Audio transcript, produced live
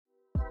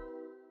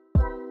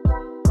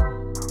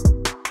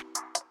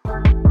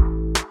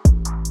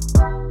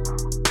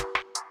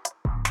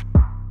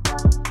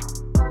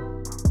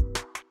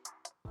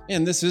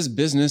And this is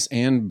Business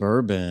and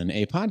Bourbon,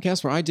 a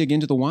podcast where I dig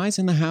into the whys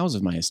and the hows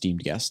of my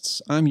esteemed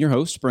guests. I'm your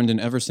host, Brendan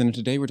Everson, and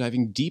today we're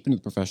diving deep into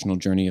the professional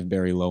journey of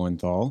Barry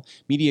Lowenthal,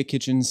 Media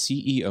Kitchen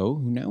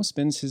CEO, who now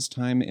spends his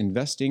time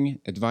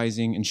investing,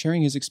 advising, and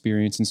sharing his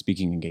experience in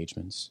speaking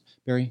engagements.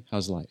 Barry,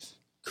 how's life?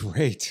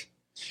 Great.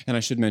 And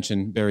I should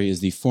mention, Barry is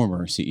the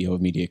former CEO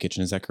of Media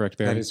Kitchen. Is that correct,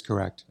 Barry? That is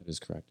correct. That is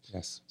correct.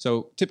 Yes.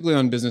 So typically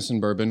on Business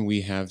and Bourbon,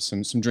 we have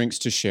some drinks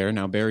to share.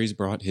 Now, Barry's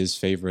brought his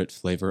favorite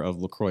flavor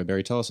of LaCroix.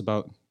 Barry, tell us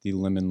about the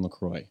lemon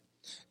LaCroix.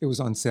 It was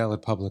on sale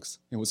at Publix.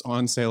 It was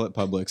on sale at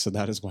Publix, so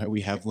that is why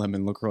we have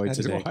lemon LaCroix That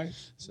today. is why.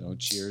 So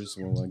cheers.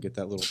 We'll get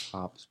that little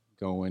pop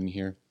going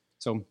here.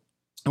 So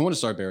I want to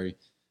start, Barry.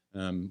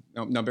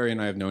 Now, Barry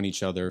and I have known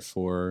each other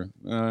for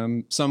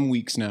some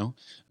weeks now,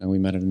 and we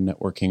met at a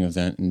networking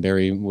event, and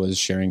Barry was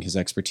sharing his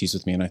expertise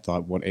with me, and I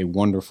thought, what a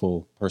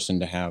wonderful person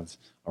to have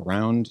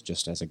around,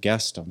 just as a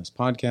guest on this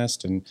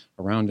podcast and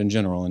around in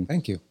general. And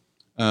Thank you.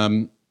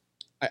 like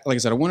I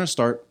said, I want to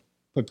start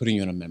by putting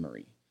you in a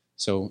memory.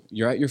 So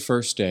you're at your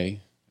first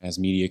day as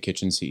Media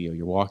Kitchen CEO.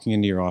 You're walking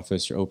into your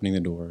office, you're opening the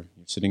door,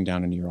 you're sitting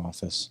down in your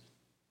office.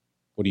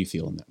 What do you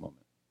feel in that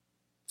moment?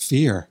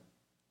 Fear.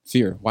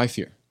 Fear. Why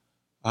fear?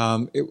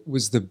 It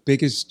was the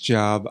biggest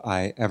job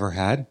I ever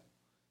had,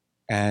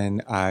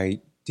 and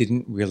I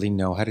didn't really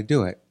know how to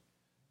do it.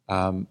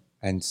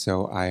 And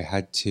so I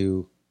had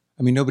to,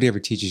 nobody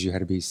ever teaches you how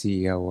to be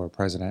CEO or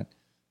president.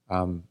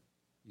 You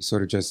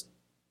sort of just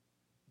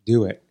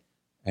do it.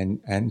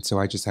 And so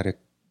I just had to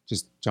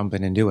just jump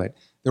in and do it.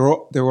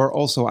 There were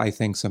also, I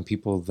think, some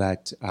people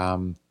that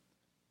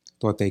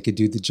thought they could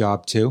do the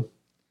job too.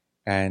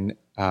 And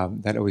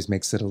that always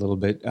makes it a little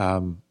bit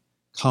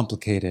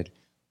complicated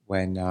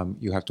when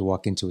you have to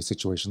walk into a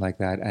situation like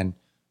that and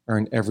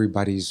earn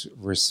everybody's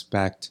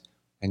respect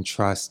and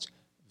trust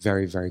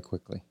very, very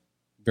quickly.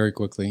 Very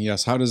quickly,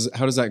 yes. How does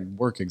that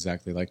work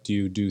exactly? Like, do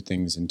you do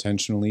things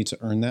intentionally to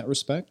earn that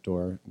respect,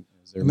 or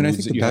is there I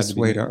think the best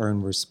way to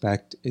earn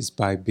respect is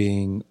by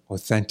being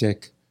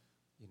authentic,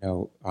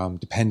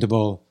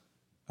 dependable,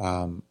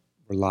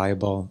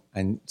 reliable.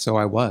 And so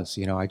I was.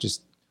 I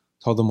just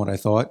told them what I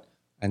thought,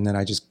 and then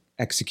I just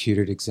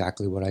executed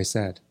exactly what I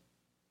said.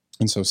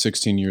 And so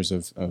 16 years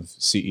of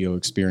CEO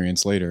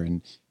experience later,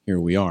 and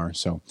here we are.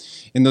 So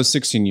in those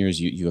 16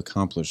 years, you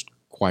accomplished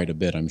quite a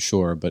bit, I'm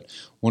sure. But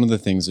one of the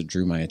things that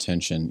drew my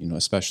attention,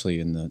 especially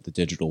in the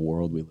digital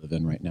world we live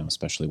in right now,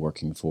 especially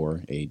working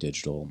for a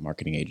digital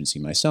marketing agency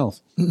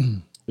myself,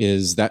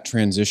 is that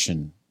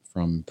transition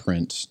from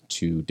print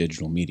to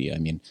digital media.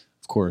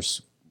 Of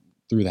course,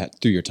 through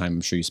your time,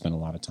 I'm sure you spent a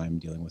lot of time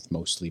dealing with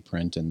mostly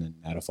print and then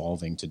that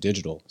evolving to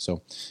digital. So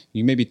can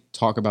you maybe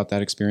talk about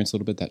that experience a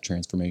little bit, that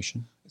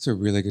transformation? It's a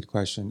really good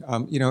question.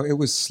 It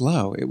was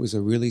slow. It was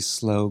a really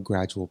slow,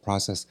 gradual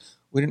process.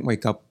 We didn't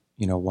wake up,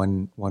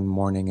 one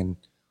morning and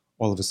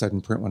all of a sudden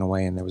print went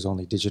away and there was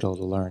only digital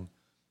to learn.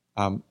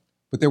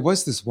 But there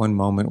was this one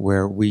moment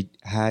where we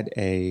had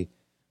a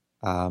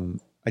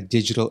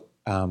digital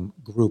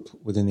group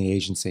within the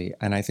agency.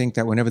 And I think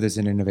that whenever there's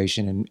an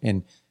innovation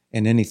in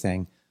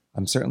anything,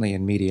 certainly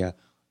in media,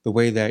 the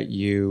way that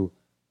you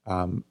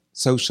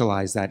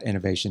socialize that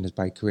innovation is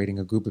by creating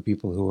a group of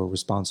people who are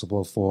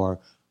responsible for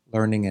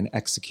learning and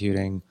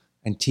executing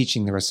and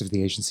teaching the rest of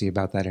the agency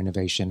about that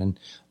innovation. And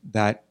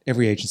that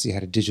every agency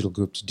had a digital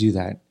group to do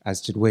that,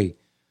 as did we.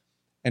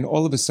 And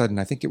all of a sudden,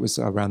 I think it was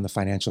around the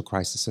financial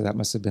crisis, so that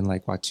must have been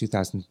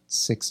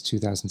 2006,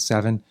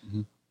 2007.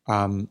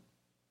 Mm-hmm.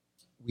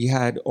 We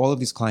had all of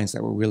these clients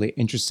that were really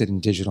interested in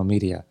digital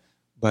media,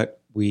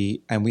 but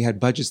we had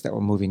budgets that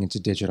were moving into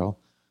digital,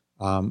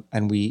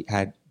 and we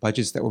had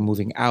budgets that were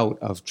moving out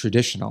of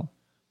traditional.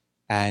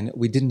 And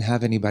we didn't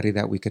have anybody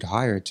that we could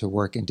hire to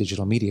work in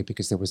digital media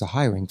because there was a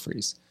hiring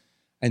freeze.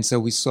 And so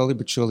we slowly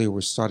but surely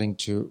were starting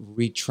to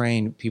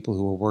retrain people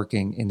who were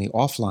working in the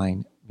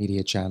offline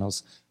media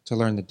channels to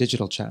learn the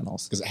digital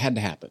channels. Because it had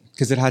to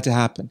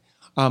happen.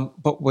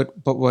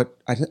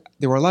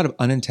 There were a lot of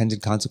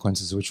unintended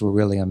consequences which were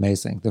really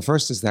amazing. The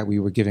first is that we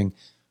were giving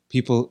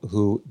people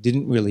who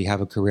didn't really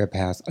have a career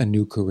path a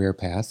new career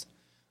path.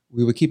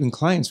 We were keeping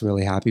clients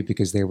really happy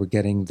because they were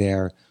getting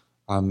their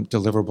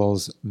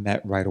deliverables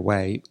met right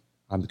away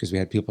because we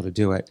had people to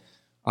do it.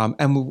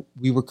 And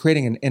we were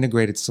creating an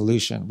integrated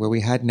solution where we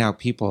had now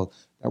people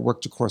that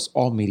worked across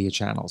all media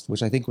channels,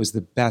 which I think was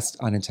the best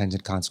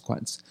unintended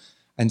consequence.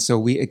 And so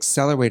we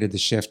accelerated the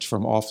shift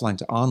from offline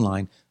to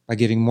online by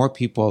giving more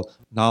people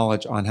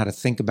knowledge on how to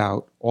think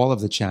about all of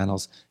the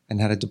channels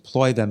and how to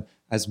deploy them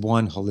as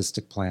one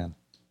holistic plan.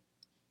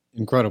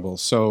 Incredible.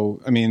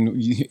 So,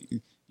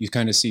 you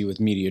kind of see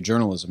with media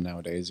journalism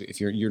nowadays, if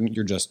you're a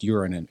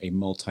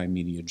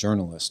multimedia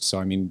journalist.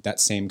 So, that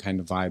same kind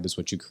of vibe is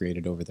what you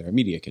created over there at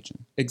Media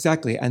Kitchen.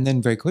 Exactly. And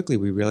then very quickly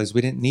we realized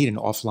we didn't need an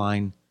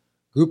offline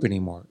group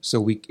anymore.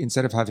 So we,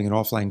 instead of having an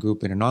offline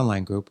group and an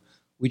online group,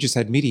 we just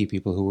had media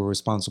people who were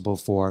responsible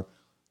for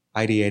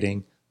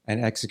ideating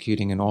and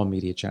executing in all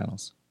media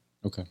channels.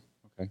 Okay.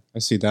 I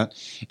see that.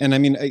 And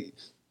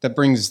that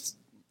brings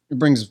It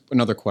brings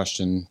another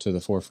question to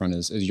the forefront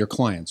is your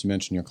clients. You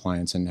mentioned your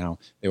clients and how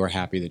they were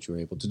happy that you were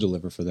able to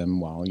deliver for them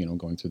while,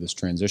 going through this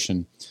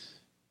transition.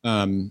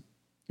 In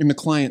the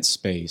client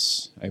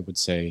space, I would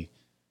say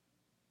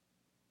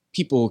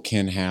people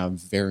can have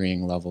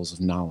varying levels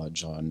of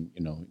knowledge on,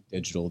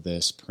 digital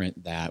this,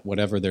 print that,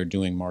 whatever they're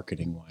doing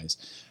marketing wise.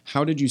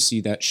 How did you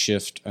see that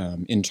shift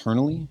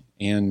internally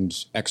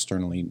and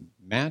externally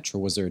match, or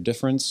was there a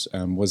difference?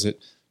 Was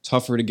it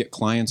tougher to get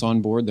clients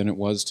on board than it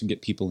was to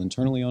get people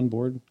internally on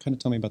board? Kind of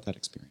tell me about that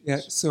experience. Yeah.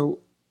 So,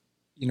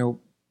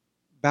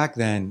 back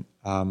then,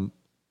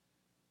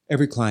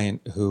 every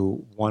client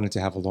who wanted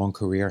to have a long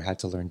career had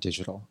to learn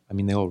digital. I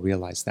mean, they all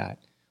realized that.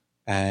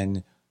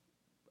 And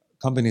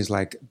companies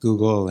like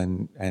Google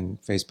and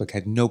Facebook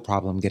had no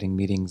problem getting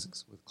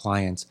meetings with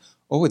clients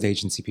or with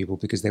agency people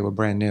because they were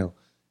brand new.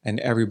 And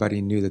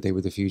everybody knew that they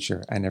were the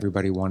future and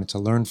everybody wanted to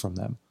learn from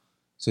them.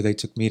 So they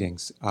took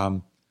meetings.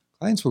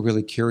 Clients were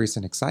really curious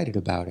and excited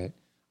about it.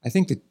 I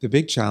think that the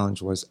big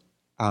challenge was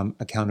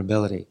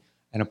accountability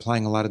and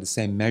applying a lot of the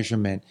same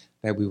measurement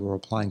that we were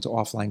applying to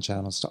offline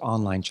channels to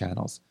online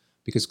channels,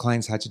 because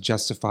clients had to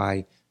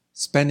justify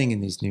spending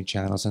in these new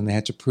channels and they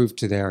had to prove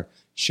to their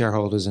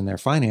shareholders and their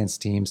finance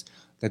teams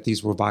that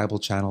these were viable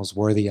channels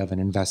worthy of an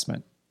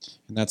investment.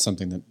 And that's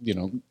something that,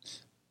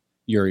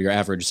 your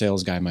average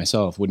sales guy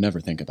myself would never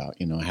think about,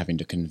 having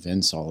to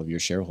convince all of your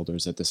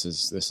shareholders that this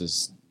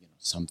is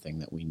something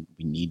that we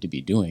need to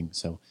be doing.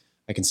 So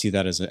I can see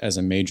that as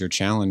a major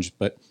challenge.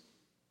 But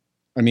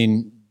I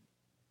mean,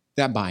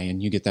 that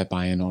buy-in, you get that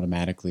buy-in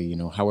automatically,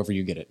 however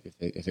you get it.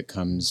 If it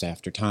comes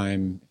after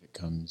time, if it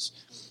comes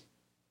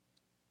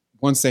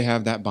once they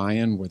have that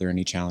buy-in, were there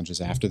any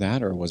challenges after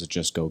that, or was it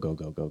just go, go,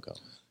 go, go, go?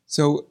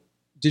 So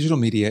digital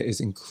media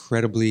is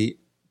incredibly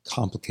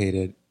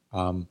complicated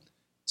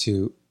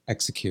to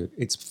execute.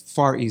 It's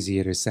far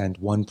easier to send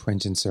one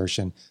print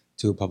insertion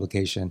to a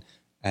publication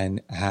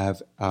and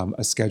have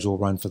a schedule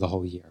run for the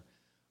whole year.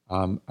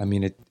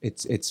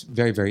 It's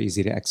very, very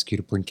easy to execute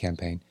a print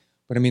campaign.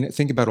 But I mean,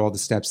 think about all the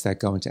steps that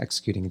go into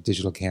executing a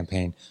digital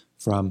campaign,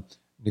 from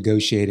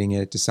negotiating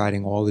it,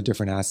 deciding all the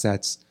different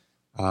assets,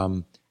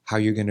 how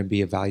you're going to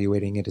be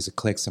evaluating it as a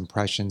clicks,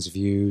 impressions,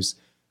 views,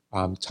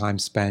 time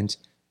spent,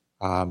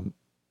 what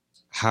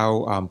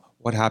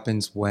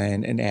happens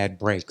when an ad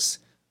breaks,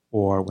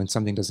 or when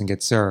something doesn't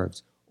get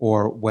served,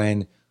 or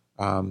when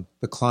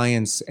the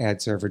client's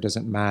ad server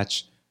doesn't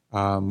match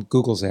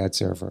Google's ad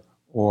server,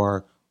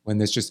 or when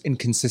there's just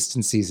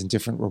inconsistencies in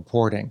different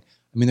reporting.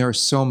 I mean, there are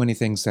so many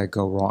things that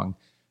go wrong,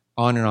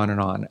 on and on and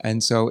on.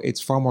 And so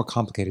it's far more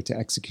complicated to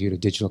execute a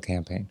digital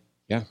campaign.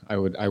 Yeah, I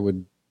would.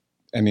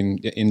 I mean,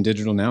 in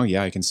digital now,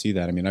 yeah, I can see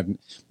that. I mean,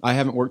 I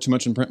haven't worked too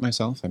much in print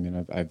myself. I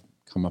mean, I've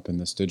come up in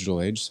this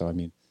digital age, so I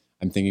mean,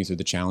 I'm thinking through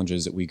the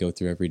challenges that we go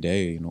through every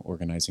day,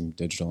 organizing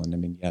digital, and I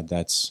mean, yeah,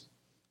 that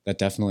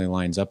definitely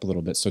lines up a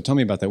little bit. So tell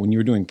me about that. When you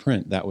were doing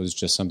print, that was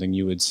just something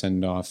you would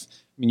send off.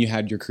 I mean, you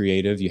had your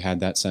creative, you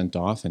had that sent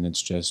off, and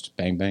it's just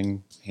bang,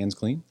 bang, hands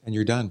clean. And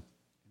you're done.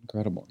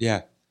 Incredible.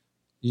 Yeah.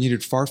 You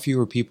needed far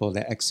fewer people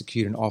to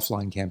execute an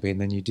offline campaign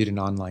than you did an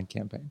online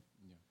campaign.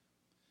 Yeah.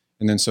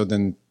 And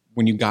then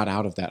when you got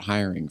out of that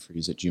hiring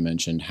freeze that you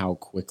mentioned, how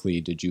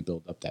quickly did you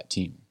build up that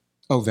team?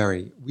 Oh,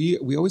 very. We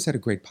always had a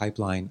great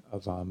pipeline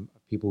of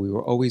people. We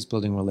were always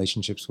building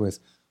relationships with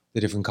the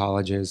different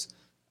colleges.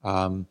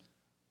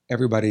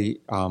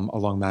 Everybody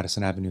along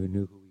Madison Avenue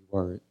knew who we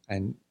were,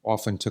 and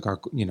often took our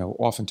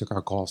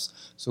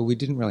calls. So we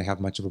didn't really have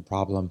much of a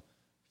problem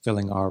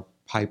filling our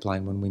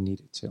pipeline when we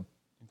needed to,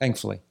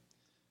 thankfully.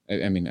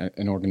 I mean,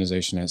 an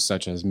organization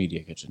such as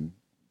Media Kitchen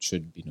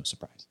should be no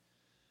surprise.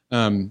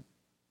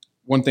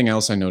 One thing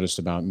else I noticed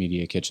about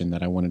Media Kitchen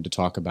that I wanted to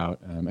talk about,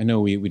 I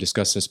know we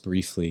discussed this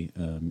briefly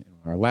in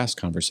our last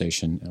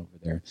conversation over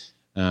there,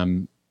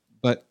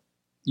 but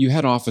you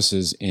had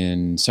offices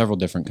in several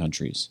different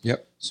countries.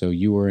 Yep. So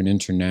you were an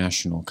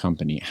international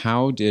company.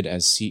 How did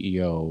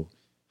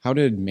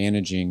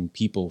managing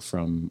people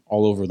from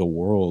all over the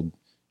world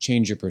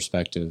change your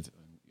perspective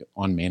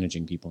on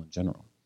managing people in general?